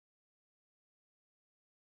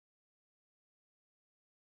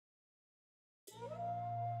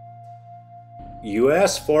You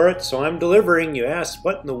asked for it, so I'm delivering. You asked,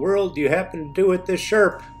 what in the world do you happen to do with this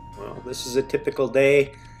Sherp? Well, this is a typical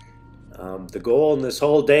day. The goal in this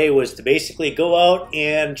whole day was to basically go out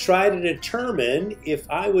and try to determine if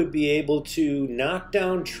I would be able to knock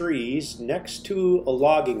down trees next to a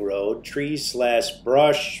logging road, trees slash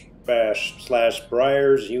brush slash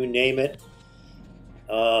briars, you name it,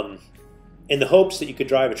 in the hopes that you could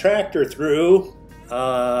drive a tractor through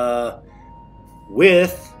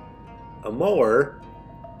with a mower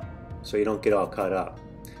so you don't get all cut up.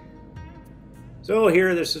 So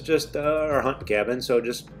here, this is just our hunting cabin, so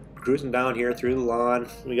just cruising down here through the lawn.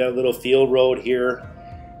 We got a little field road here,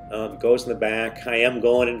 goes in the back. I am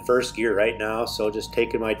going in first gear right now, so just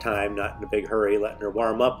taking my time, not in a big hurry, letting her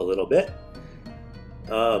warm up a little bit.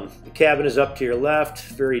 The cabin is up to your left,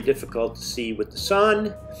 very difficult to see with the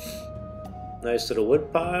sun. Nice little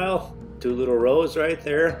wood pile, 2 little rows right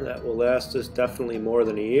there. That will last us definitely more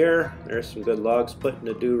than a year. There's some good logs putting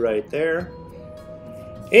to do right there.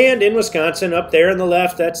 And in Wisconsin, up there on the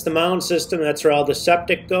left, that's the mound system. That's where all the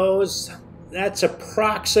septic goes. That's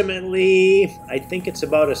approximately, I think it's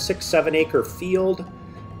about a 6-7 acre field.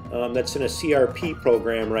 That's in a CRP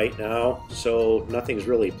program right now, so nothing's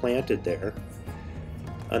really planted there.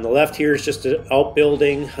 On the left here is just an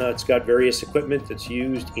outbuilding. It's got various equipment that's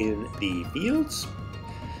used in the fields.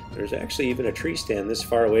 There's actually even a tree stand this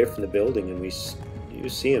far away from the building, and you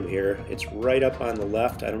see them here. It's right up on the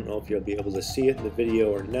left. I don't know if you'll be able to see it in the video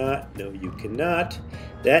or not. No, you cannot.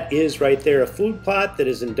 That is right there a food plot that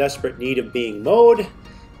is in desperate need of being mowed,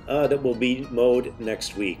 that will be mowed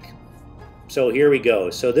next week. So here we go.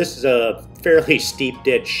 So this is a fairly steep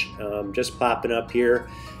ditch, just popping up here.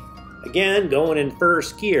 Again, going in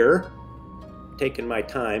first gear, taking my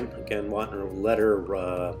time. Again, wanting to let her,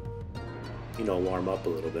 warm up a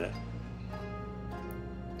little bit.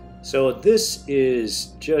 So this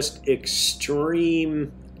is just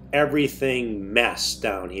extreme everything mess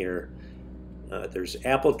down here. There's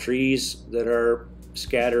apple trees that are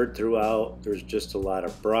scattered throughout. There's just a lot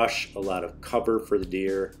of brush, a lot of cover for the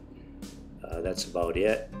deer. That's about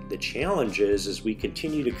it. The challenge is as we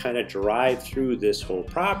continue to kind of drive through this whole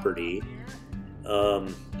property.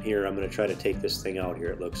 Here, I'm going to try to take this thing out here,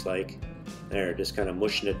 it looks like. There, just kind of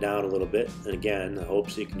mushing it down a little bit. And again, I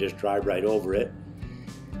hope so you can just drive right over it.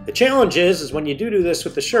 The challenge is when you do this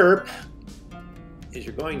with the Sherp, is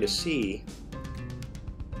you're going to see,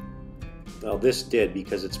 well, this did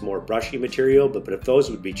because it's more brushy material, but if those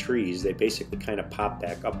would be trees, they basically kind of pop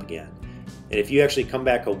back up again. And if you actually come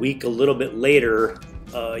back a week a little bit later,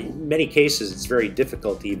 in many cases it's very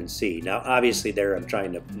difficult to even see. Now obviously there I'm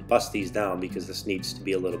trying to bust these down because this needs to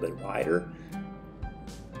be a little bit wider.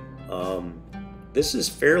 This is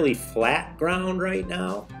fairly flat ground right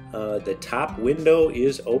now. The top window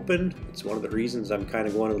is open. It's one of the reasons I'm kind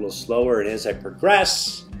of going a little slower, and as I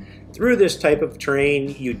progress through this type of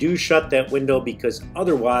terrain, you do shut that window because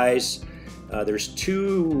otherwise there's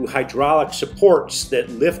 2 hydraulic supports that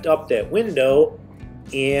lift up that window,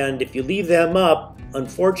 and if you leave them up,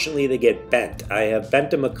 unfortunately they get bent. I have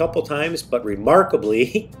bent them a couple times, but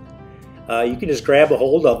remarkably, you can just grab a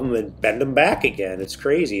hold of them and bend them back again. It's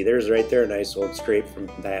crazy. There's right there a nice old scrape from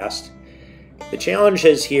the past. The challenge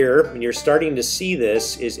is here, when you're starting to see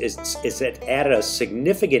this, is at a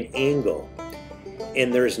significant angle.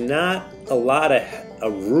 And there's not a lot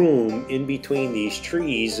of room in between these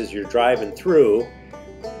trees as you're driving through.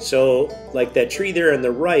 So, like that tree there on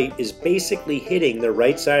the right is basically hitting the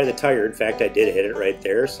right side of the tire. In fact, I did hit it right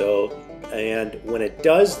there. So, and when it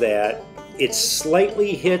does that, it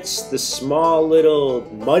slightly hits the small little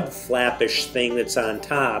mud flapish thing that's on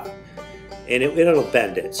top, and it'll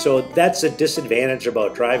bend it. So that's a disadvantage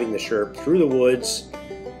about driving the Sherp through the woods.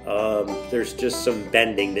 There's just some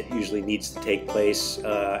bending that usually needs to take place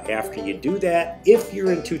after you do that, if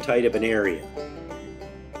you're in too tight of an area.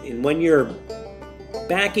 And when you're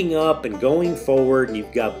backing up and going forward and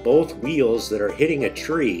you've got both wheels that are hitting a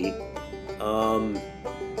tree,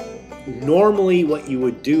 normally what you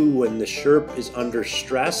would do when the Sherp is under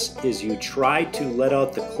stress is you try to let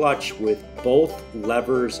out the clutch with both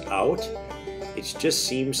levers out. It just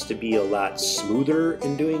seems to be a lot smoother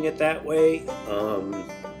in doing it that way.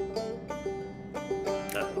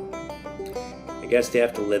 I guess you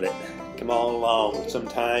have to live it. Come on along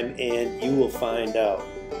sometime and you will find out.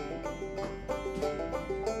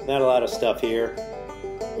 Not a lot of stuff here.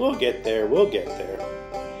 We'll get there, we'll get there.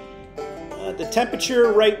 The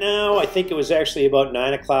temperature right now, I think it was actually about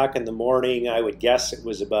 9 o'clock in the morning. I would guess it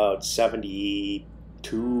was about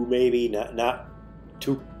 72 maybe, not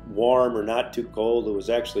too warm or not too cold. It was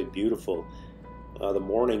actually beautiful. The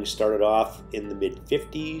morning started off in the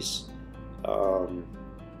mid-50s.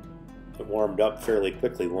 It warmed up fairly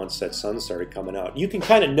quickly once that sun started coming out. You can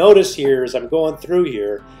kind of notice here as I'm going through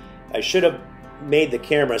here, I should have made the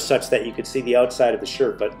camera such that you could see the outside of the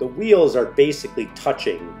Sherp, but the wheels are basically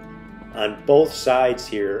touching on both sides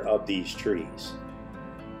here of these trees.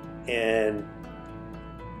 And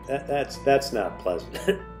that's not pleasant.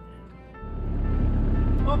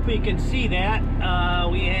 Hope you can see that.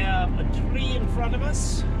 We have a tree in front of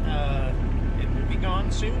us. It will be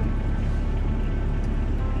gone soon.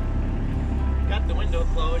 Got the window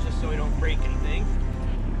closed just so we don't break anything.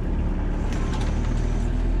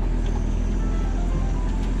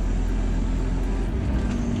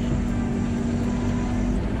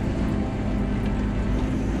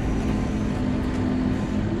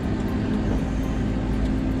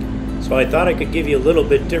 So I thought I could give you a little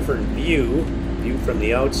bit different view from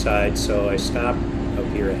the outside, so I stopped up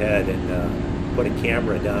here ahead and put a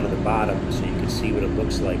camera down at the bottom so you can see what it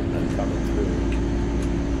looks like when I'm coming through.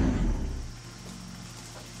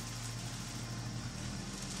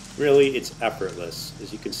 Really, it's effortless.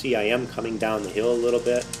 As you can see, I am coming down the hill a little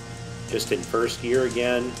bit, just in first gear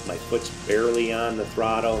again. My foot's barely on the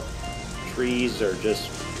throttle. Trees are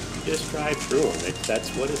just drive through them.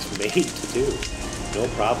 That's what it's made to do. No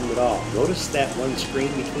problem at all. Notice that one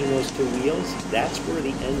screen between those two wheels? That's where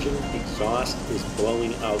the engine exhaust is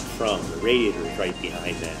blowing out from. The radiator is right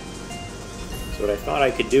behind that. So what I thought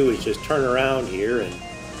I could do is just turn around here and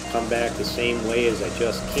come back the same way as I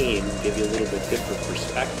just came, give you a little bit different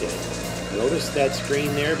perspective. Notice that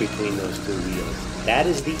screen there between those two wheels. That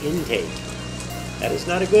is the intake. That is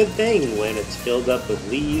not a good thing when it's filled up with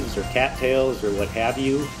leaves or cattails or what have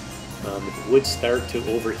you. If it would start to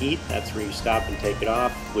overheat, that's where you stop and take it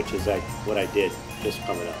off, which is what I did just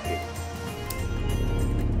coming up here.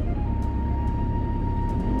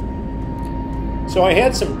 So I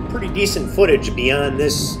had some pretty decent footage beyond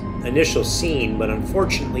this initial scene, but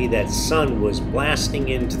unfortunately that sun was blasting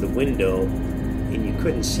into the window and you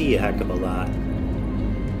couldn't see a heck of a lot.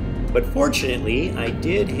 But fortunately, I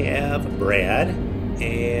did have Brad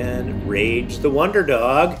and Rage the Wonder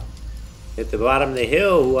Dog at the bottom of the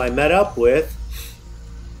hill, who I met up with.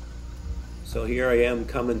 So here I am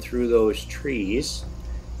coming through those trees,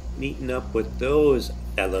 meeting up with those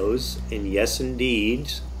fellows, and yes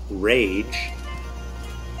indeed, Rage,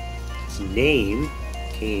 his name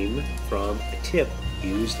came from a tip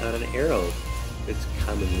used on an arrow that's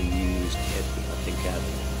commonly used at the hunting cabin.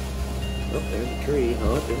 Oh, there's a tree.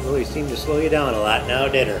 Oh, it didn't really seem to slow you down a lot now,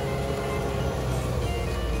 did it?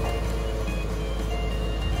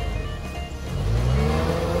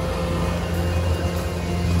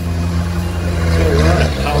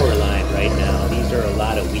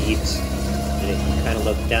 Weeds, and if you kind of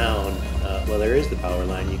look down, well, there is the power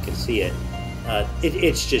line, you can see it.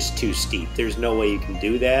 It's just too steep. There's no way you can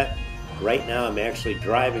do that. Right now I'm actually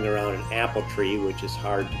driving around an apple tree, which is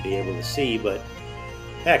hard to be able to see, but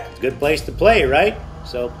heck, it's a good place to play, right?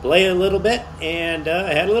 So play a little bit, and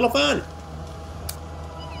I had a little fun.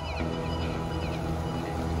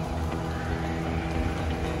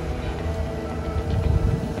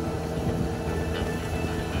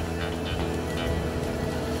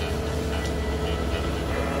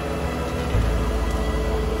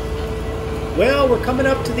 Well, we're coming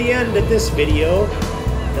up to the end of this video.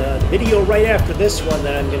 The video right after this one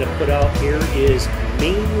that I'm going to put out here is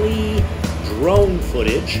mainly drone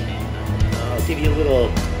footage. I'll give you a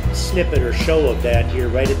little snippet or show of that here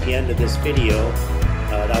right at the end of this video.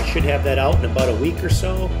 I should have that out in about a week or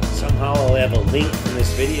so. Somehow I'll have a link in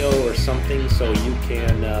this video or something so you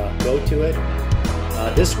can go to it.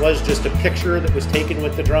 This was just a picture that was taken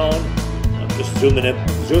with the drone. I'm just zooming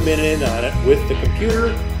in on it with the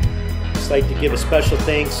computer. I'd like to give a special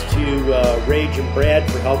thanks to Rage and Brad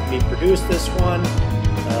for helping me produce this one.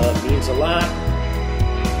 It means a lot.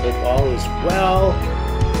 Hope all is well.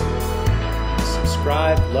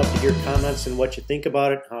 Subscribe. Love to hear comments and what you think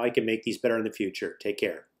about it, how I can make these better in the future. Take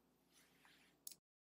care.